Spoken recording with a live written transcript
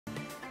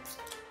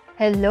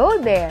Hello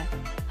there!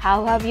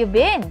 How have you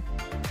been?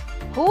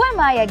 Who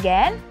am I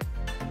again?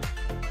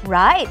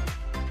 Right,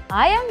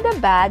 I am the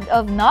bag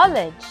of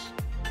knowledge.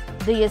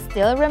 Do you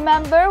still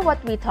remember what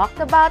we talked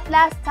about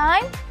last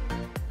time?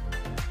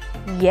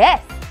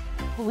 Yes,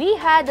 we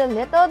had a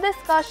little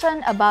discussion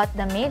about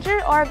the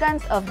major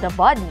organs of the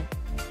body.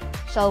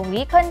 Shall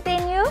we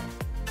continue?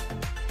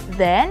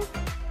 Then,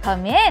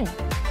 come in.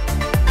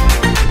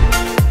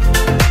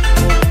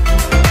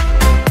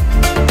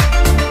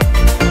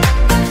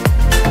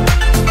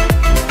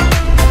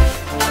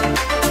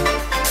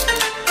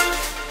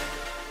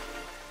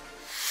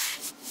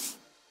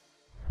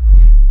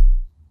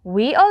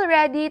 We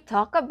already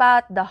talked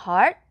about the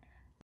heart,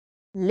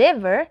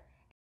 liver,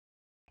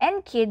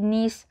 and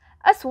kidneys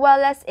as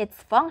well as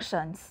its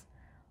functions.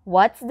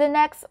 What's the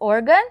next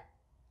organ?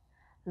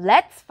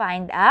 Let's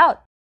find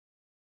out.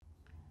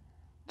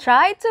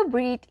 Try to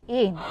breathe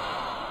in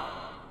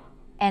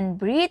and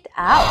breathe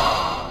out.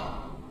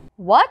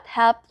 What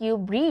helped you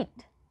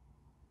breathe?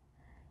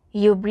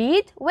 You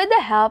breathe with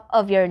the help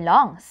of your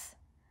lungs.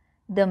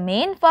 The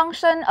main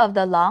function of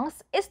the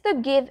lungs is to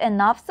give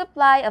enough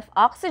supply of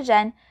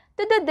oxygen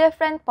to the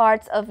different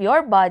parts of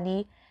your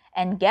body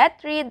and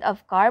get rid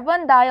of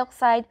carbon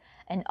dioxide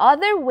and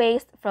other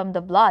waste from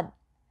the blood.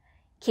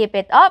 Keep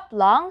it up,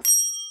 lungs!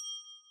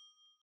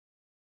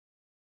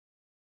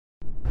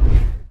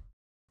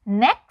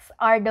 Next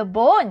are the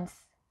bones.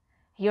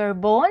 Your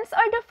bones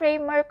are the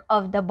framework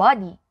of the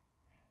body.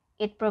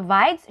 It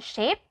provides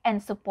shape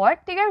and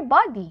support to your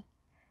body.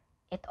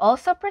 It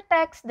also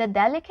protects the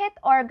delicate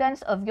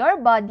organs of your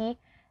body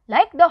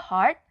like the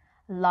heart,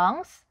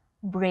 lungs,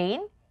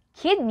 brain,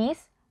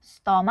 kidneys,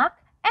 stomach,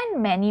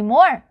 and many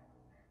more.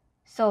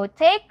 So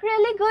take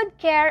really good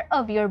care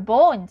of your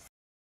bones.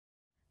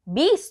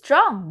 Be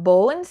strong,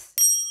 bones!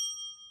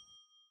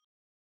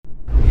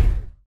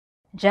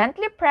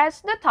 Gently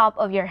press the top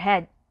of your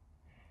head.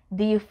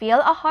 Do you feel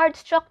a hard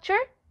structure?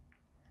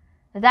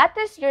 That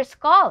is your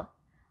skull,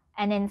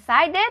 and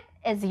inside it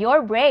is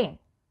your brain.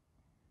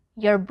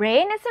 Your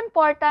brain is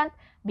important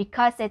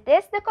because it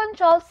is the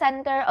control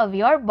center of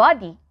your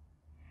body.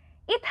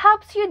 It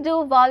helps you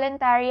do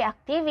voluntary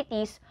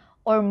activities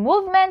or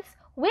movements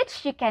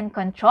which you can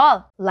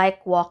control,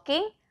 like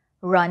walking,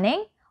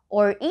 running,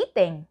 or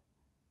eating.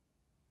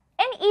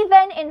 And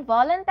even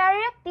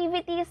involuntary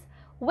activities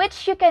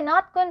which you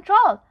cannot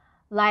control,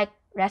 like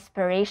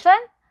respiration,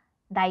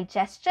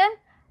 digestion,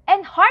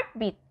 and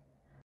heartbeat.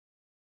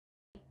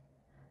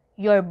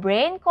 Your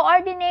brain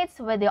coordinates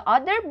with the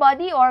other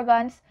body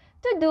organs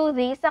to do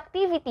these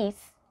activities.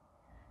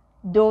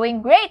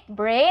 Doing great,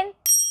 brain!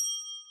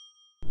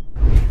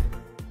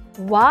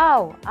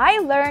 Wow, I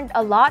learned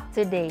a lot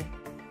today.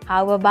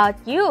 How about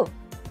you?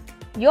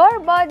 Your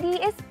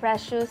body is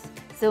precious,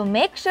 so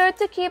make sure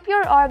to keep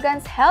your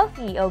organs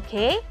healthy,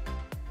 okay?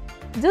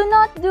 Do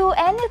not do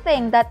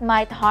anything that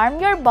might harm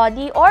your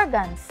body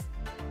organs.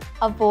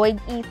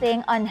 Avoid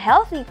eating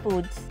unhealthy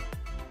foods.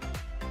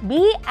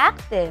 Be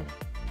active.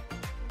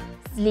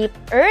 Sleep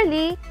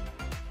early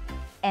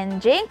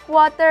and drink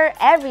water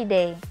every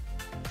day.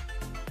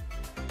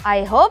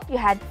 I hope you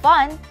had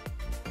fun.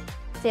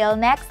 Till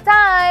next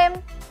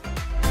time!